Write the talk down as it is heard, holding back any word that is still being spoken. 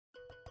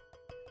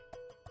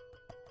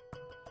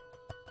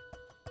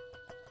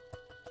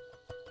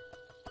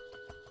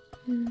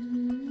My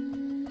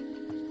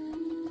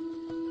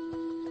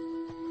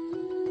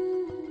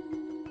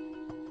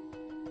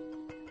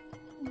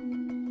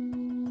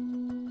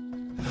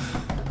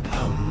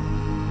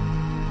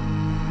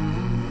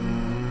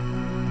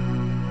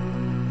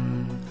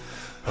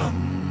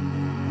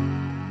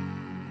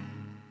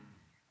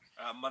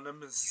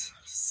name is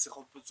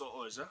Segopotso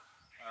Oja,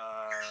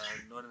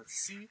 known as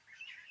C.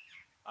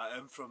 I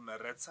am from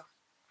Eretsha,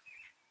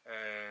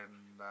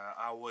 and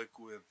I work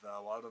with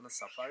wilderness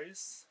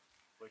safaris,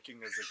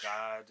 working as a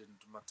guide in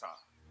DumaTau.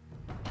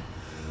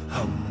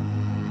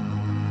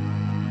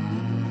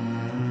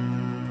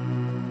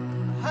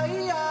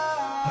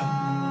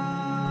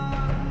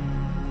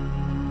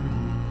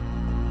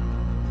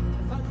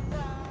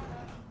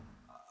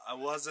 I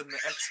was an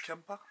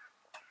ex-camper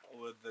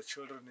with the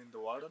children in the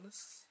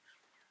wilderness.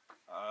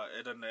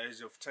 At an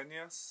age of 10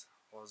 years,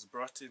 I was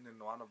brought in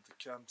one of the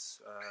camps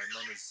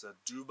known as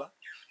𝗔.𝗞,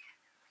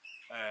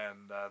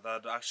 and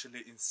that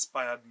actually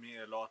inspired me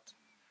a lot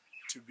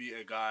to be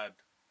a guide,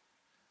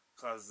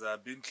 because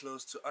being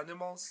close to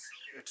animals,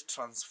 it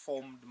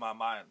transformed my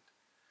mind.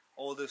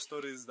 All the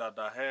stories that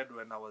I heard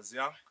when I was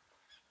young,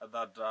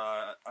 that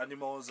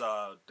animals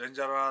are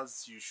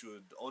dangerous, you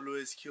should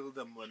always kill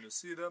them when you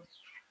see them,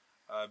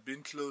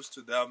 being close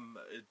to them,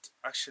 it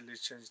actually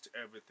changed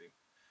everything.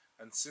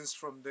 And since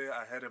from there,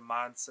 I had a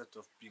mindset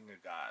of being a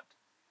guide.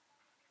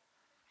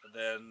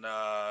 Then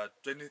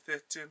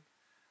 2013,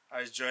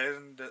 I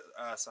joined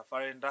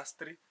safari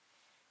industry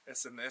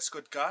as an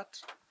escort guard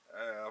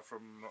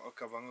from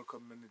Okavango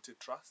Community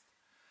Trust.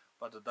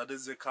 But that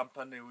is a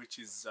company which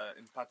is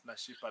in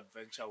partnership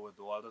adventure with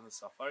the wilderness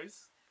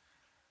safaris.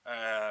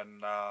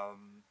 And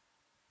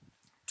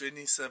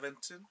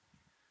 2017,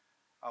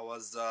 I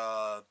was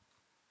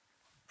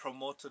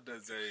promoted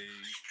as a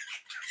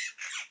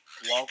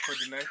WOW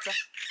coordinator,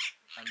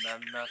 and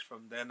then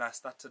from then I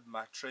started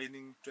my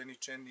training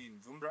 2020 in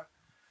Vumbra,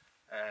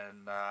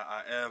 and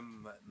I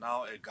am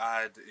now a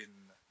guide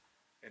in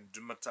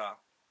DumaTau,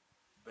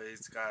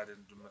 base guide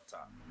in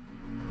DumaTau.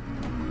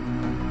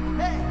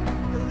 Hey,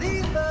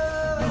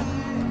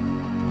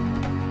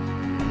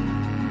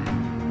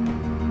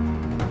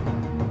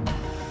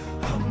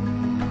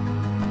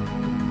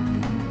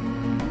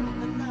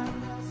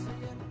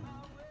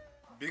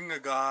 being a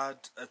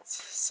guide,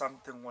 it's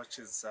something which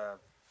is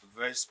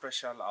very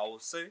special, I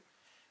would say,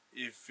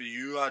 if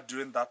you are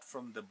doing that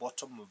from the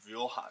bottom of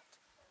your heart.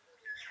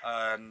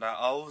 And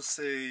I will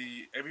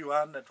say,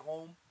 everyone at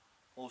home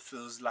who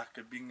feels like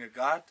being a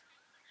guide,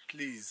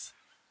 please,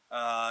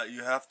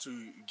 you have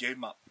to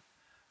game up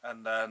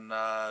and then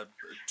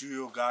do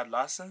your guide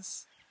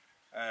license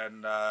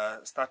and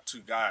start to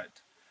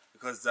guide,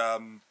 because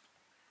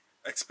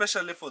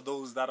especially for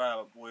those that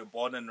were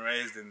born and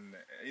raised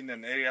in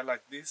an area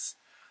like this,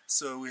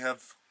 so we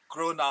have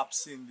grown up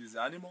seeing these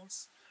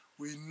animals.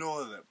 We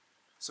know them,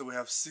 so we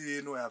have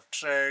seen, we have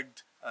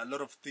tracked a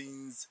lot of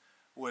things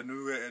when we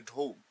were at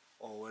home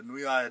or when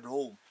we are at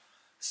home.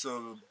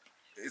 So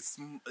it's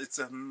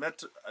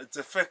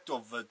a fact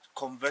of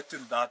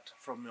converting that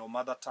from your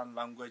mother tongue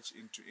language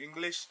into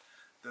English,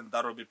 then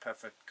that will be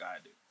perfect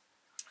guiding.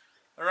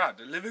 Alright,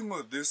 living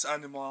with these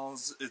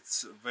animals,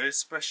 it's very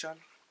special,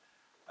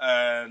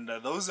 and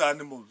those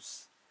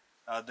animals,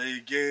 they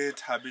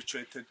get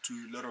habituated to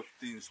a lot of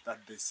things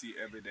that they see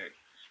every day.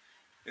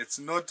 It's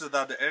not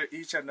that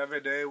each and every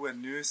day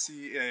when you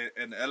see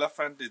an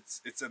elephant,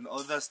 it's an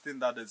other thing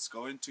that is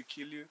going to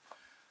kill you.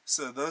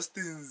 So those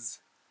things,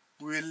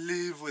 we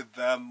live with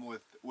them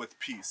with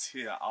peace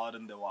here out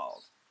in the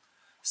wild.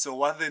 So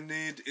what they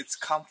need is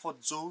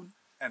comfort zone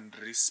and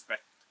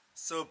respect.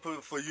 So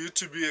for you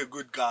to be a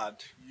good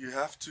guide, you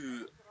have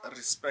to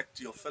respect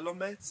your fellow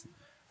mates,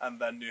 and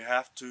then you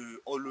have to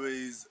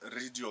always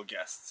read your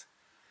guests.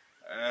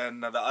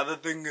 And the other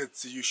thing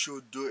is you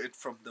should do it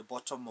from the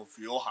bottom of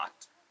your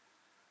heart,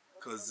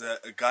 because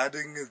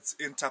guiding is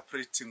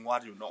interpreting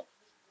what you know.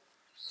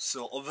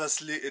 So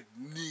obviously it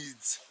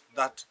needs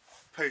that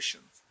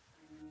patience.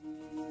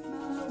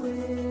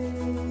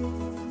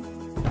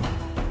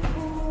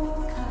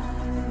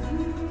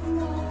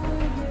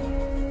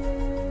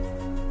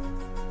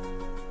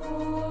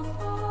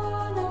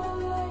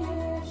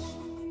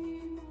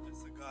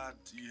 As a guide,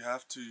 you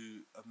have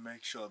to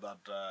make sure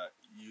that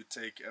you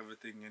take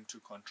everything into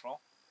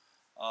control.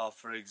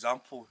 For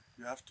example,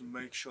 you have to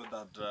make sure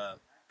that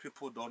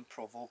people don't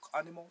provoke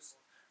animals,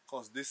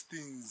 because these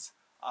things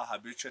are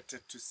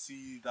habituated to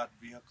see that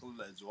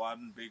vehicle as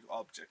one big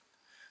object.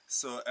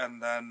 So,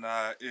 and then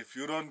if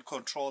you don't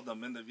control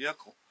them in the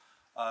vehicle,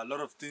 a lot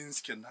of things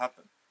can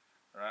happen,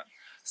 right?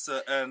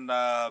 So, and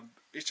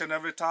each and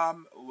every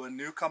time when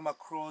you come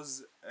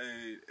across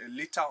a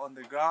litter on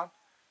the ground,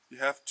 you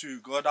have to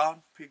go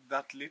down, pick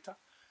that litter,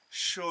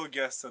 show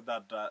guests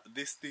that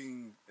this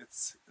thing,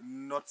 it's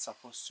not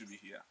supposed to be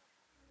here.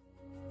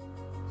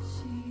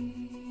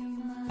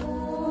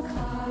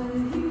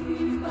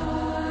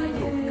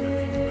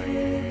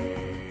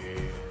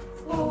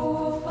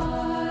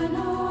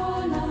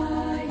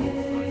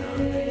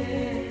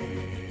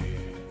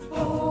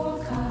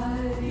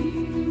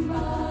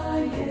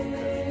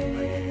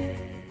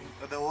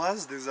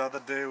 encounters. This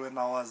other day when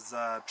I was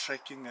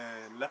trekking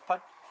a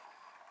leopard,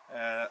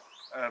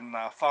 and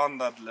I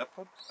found that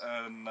leopard,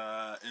 and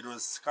it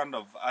was kind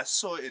of, I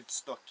saw it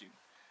stalking.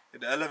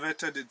 It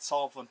elevated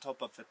itself on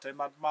top of a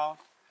termite mound,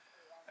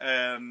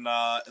 and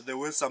there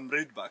were some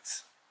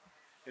redbacks.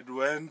 It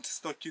went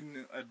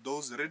stalking at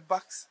those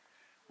redbacks.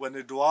 When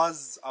it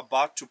was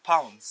about to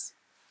pounce,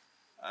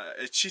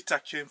 a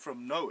cheetah came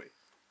from nowhere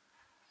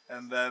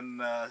and then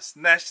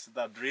snatched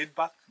that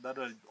redback that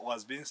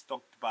was being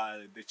stalked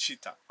by the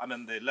cheetah,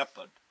 the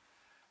leopard.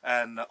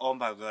 And oh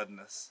my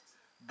goodness,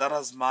 that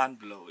was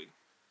mind-blowing.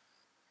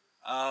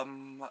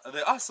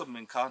 There are some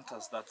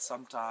encounters that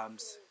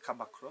sometimes come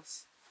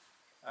across.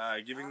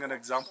 Giving an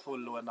example,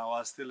 when I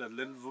was still at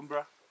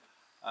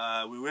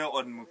𝗪𝗓𝗡𝗙𝗪, we were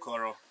on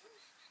Mukoro,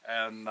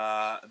 and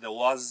there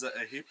was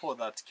a hippo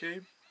that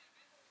came,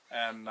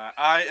 and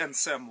I and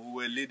Sam, who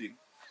were leading,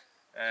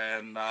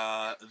 and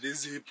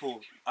this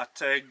hippo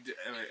attacked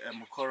a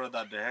Mukoro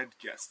that they had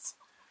guests,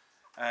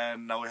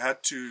 and we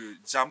had to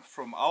jump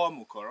from our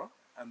Mukoro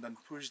and then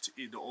pushed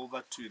it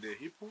over to the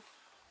hippo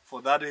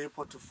for that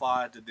hippo to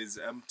fight this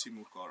empty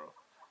Mukoro.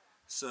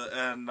 So,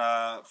 and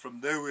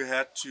from there we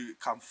had to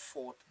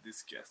comfort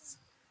these guests,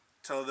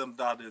 tell them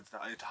that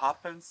it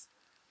happens,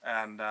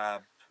 and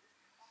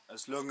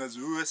as long as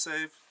we were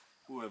safe,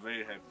 we were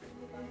very happy.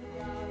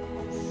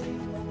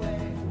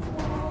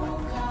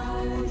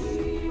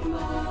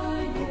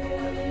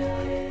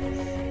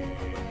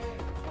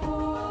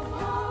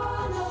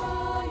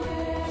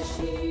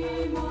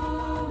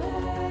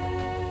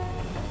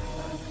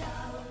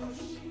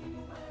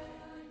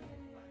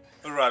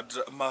 Alright,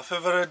 my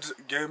favorite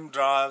game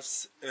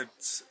drives,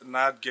 it's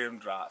night game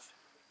drive,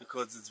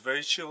 because it's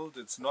very chilled,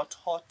 it's not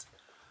hot,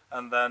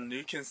 and then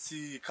you can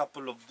see a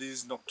couple of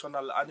these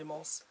nocturnal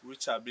animals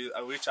which are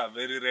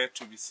very rare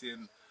to be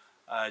seen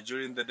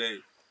during the day.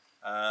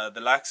 The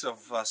likes of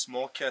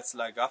small cats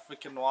like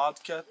African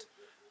wildcat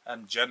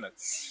and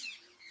genets.